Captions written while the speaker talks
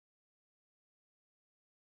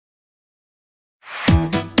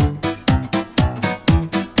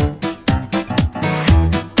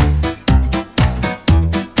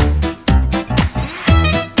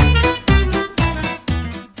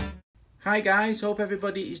Hi guys, hope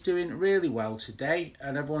everybody is doing really well today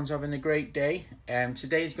and everyone's having a great day.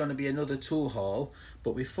 Today's going to be another tool haul,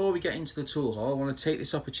 but before we get into the tool haul, I want to take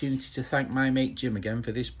this opportunity to thank my mate Jim again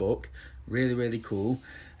for this book. Really cool.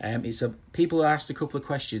 People asked a couple of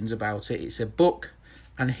questions about it. It's a Book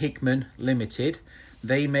and Hickman Limited.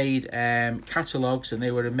 They made catalogues and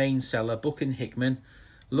they were a main seller. Book and Hickman,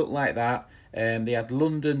 look like that. They had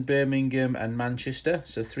London, Birmingham and Manchester,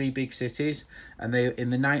 so 3 big cities, and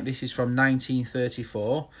this is from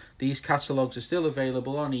 1934. These catalogues are still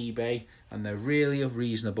available on eBay and they're really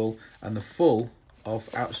reasonable and they're full of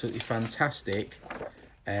absolutely fantastic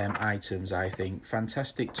items. I think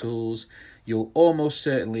fantastic tools. You'll almost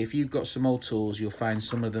certainly, if you've got some old tools, you'll find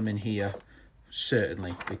some of them in here,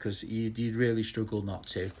 certainly, because you'd really struggle not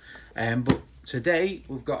to. But today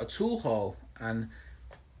we've got a tool haul and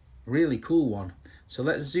really cool one. So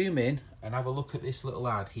let's zoom in and have a look at this little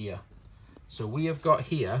ad here. So we have got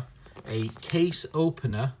here a case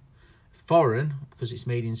opener, foreign because it's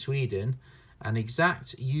made in Sweden, an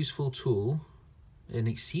exceedingly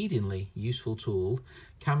useful tool,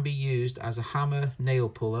 can be used as a hammer, nail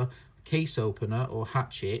puller, case opener or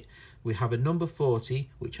hatchet. We have a number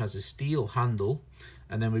 40 which has a steel handle,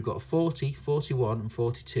 and then we've got 40, 41 and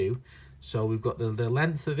 42. So we've got the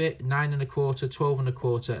length of it, 9 1/4, 12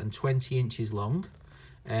 1/4 and 20 inches long.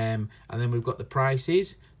 And then we've got the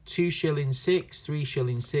prices, 2 shillings 6, 3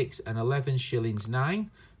 shillings 6 and 11 shillings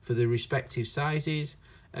 9 for the respective sizes.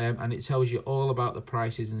 And it tells you all about the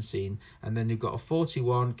prices and scene. And then you've got a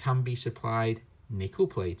 41, can be supplied nickel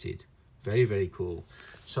plated. Very cool.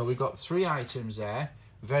 So we've got 3 items there.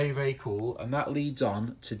 Very cool. And that leads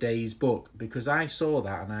on today's book, because I saw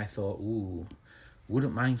that and I thought, ooh,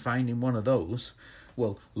 wouldn't mind finding one of those.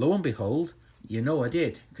 Well, lo and behold, you know I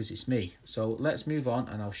did, because it's me. So let's move on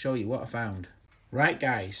and I'll show you what I found. Right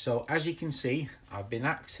guys, so as you can see, I've been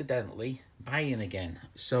accidentally buying again.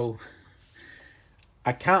 So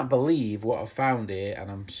I can't believe what I found here and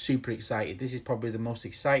I'm super excited. This is probably the most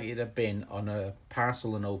excited I've been on a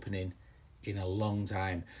parcel and opening in a long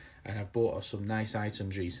time. And I've bought some nice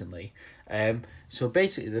items recently. So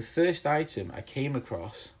basically the first item I came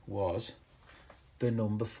across was the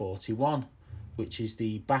number 41, which is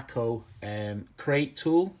the bahco crate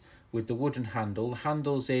tool with the wooden handle. The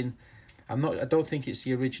handle's in, I don't think it's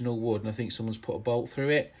the original wood, and I think someone's put a bolt through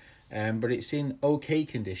it, but it's in okay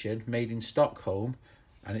condition, made in Stockholm,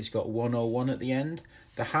 and it's got 101 at the end.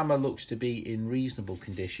 The hammer looks to be in reasonable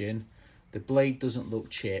condition. The blade doesn't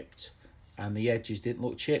look chipped, and the edges didn't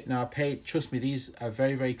look chipped. Now I paid, trust me, these are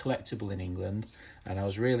very collectible in England, and I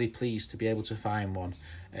was really pleased to be able to find one.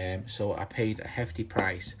 So I paid a hefty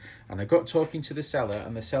price, and I got talking to the seller,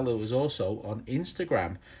 and the seller was also on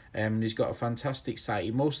Instagram, and he's got a fantastic site.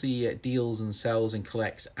 He mostly deals and sells and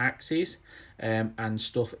collects axes and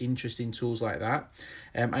stuff, interesting tools like that.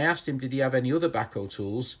 I asked him, did he have any other bahco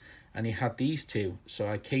tools, and he had these 2. So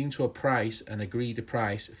I came to a price and agreed a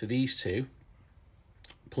price for these 2.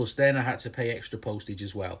 Plus then I had to pay extra postage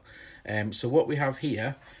as well. So what we have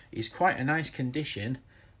here is quite a nice condition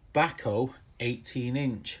bahco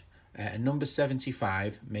 18-inch, number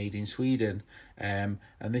 75, made in Sweden. And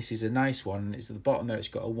this is a nice one. It's at the bottom there, it's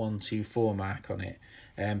got a 124 mark on it.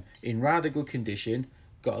 In rather good condition,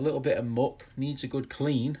 got a little bit of muck, needs a good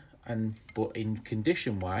clean, but in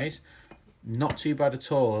condition wise, not too bad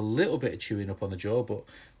at all. A little bit of chewing up on the jaw, but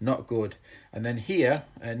not good. And then here,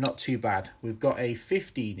 not too bad. We've got a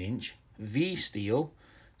 15-inch V steel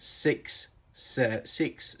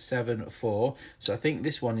 674. So I think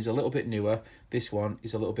this one is a little bit newer. This one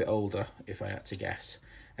is a little bit older, if I had to guess.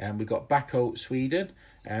 And we got bahco Sweden,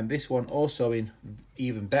 and this one also in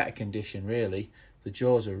even better condition, really. The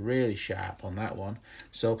jaws are really sharp on that one.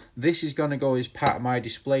 So this is going to go as part of my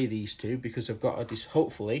display, these 2, because I've got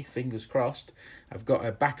hopefully, fingers crossed, I've got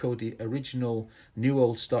a bahco original new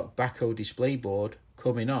old stock bahco display board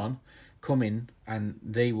coming, and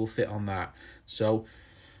they will fit on that. So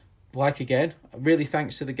like again, really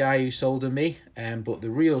thanks to the guy who sold them me, but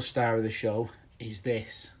the real star of the show is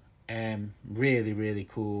this really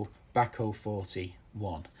cool bahco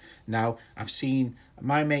 41. Now I've seen,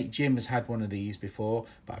 my mate Jim has had one of these before,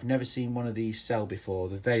 but I've never seen one of these sell before.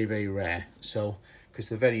 They're very rare, so because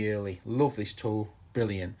they're very early. Love this tool,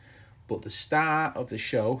 brilliant. But the star of the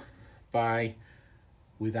show,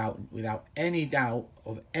 without any doubt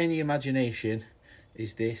of any imagination,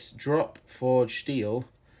 is this drop forged steel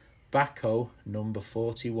bahco number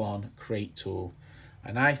 41 crate tool.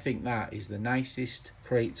 And I think that is the nicest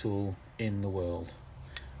crate tool in the world.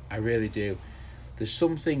 I really do. There's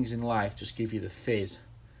some things in life just give you the fizz,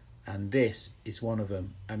 and this is one of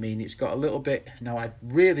them. I mean, it's got a little bit, now I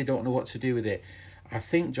really don't know what to do with it. I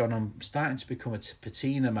think, John, I'm starting to become a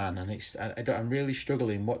patina man, and I'm really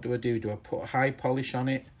struggling. What do? Do I put high polish on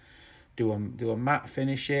it? Do I matte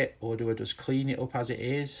finish it, or do I just clean it up as it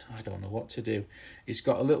is? I don't know what to do. It's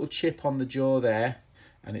got a little chip on the jaw there,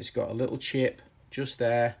 and it's got a little chip just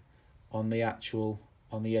there on the edge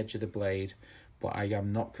of the blade, but I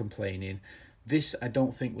am not complaining. This I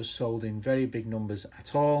don't think was sold in very big numbers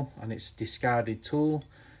at all, and it's discarded tool,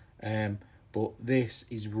 but this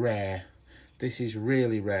is rare. This is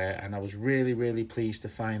really rare, and I was really pleased to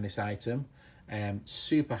find this item.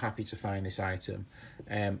 Super happy to find this item,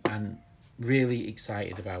 and really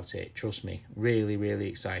excited about it. Trust me, really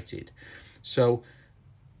excited. So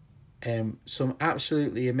some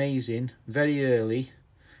absolutely amazing, very early,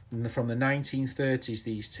 from the 1930s,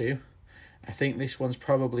 these two. I think this one's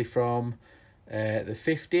probably from the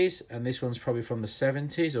 50s, and this one's probably from the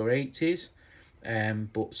 70s or 80s,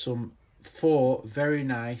 but some 4 very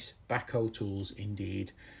nice bahco tools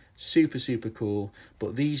indeed. Super cool.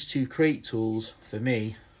 But these 2 crate tools for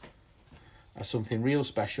me are something real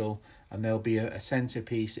special, and they'll be a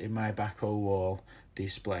centerpiece in my bahco wall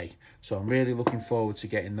display. So I'm really looking forward to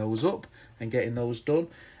getting those up and getting those done.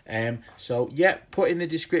 So yeah, put in the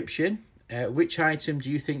description which item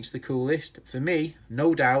do you think's the coolest. For me,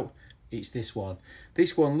 no doubt it's this one.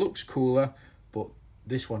 This one looks cooler, but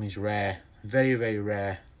this one is rare, very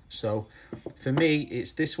rare. So for me,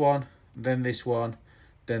 it's this one, then this one,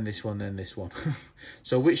 then this one, then this one.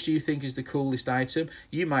 So which do you think is the coolest item?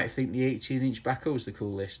 You might think the 18-inch bahco is the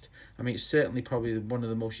coolest. I mean, it's certainly probably one of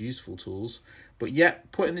the most useful tools. But yeah,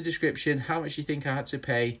 put in the description how much you think I had to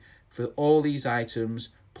pay for all these items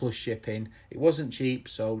plus shipping. It wasn't cheap,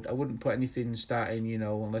 so I wouldn't put anything starting, you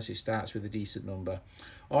know, unless it starts with a decent number.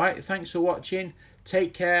 All right, thanks for watching.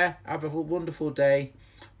 Take care. Have a wonderful day.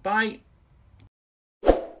 Bye.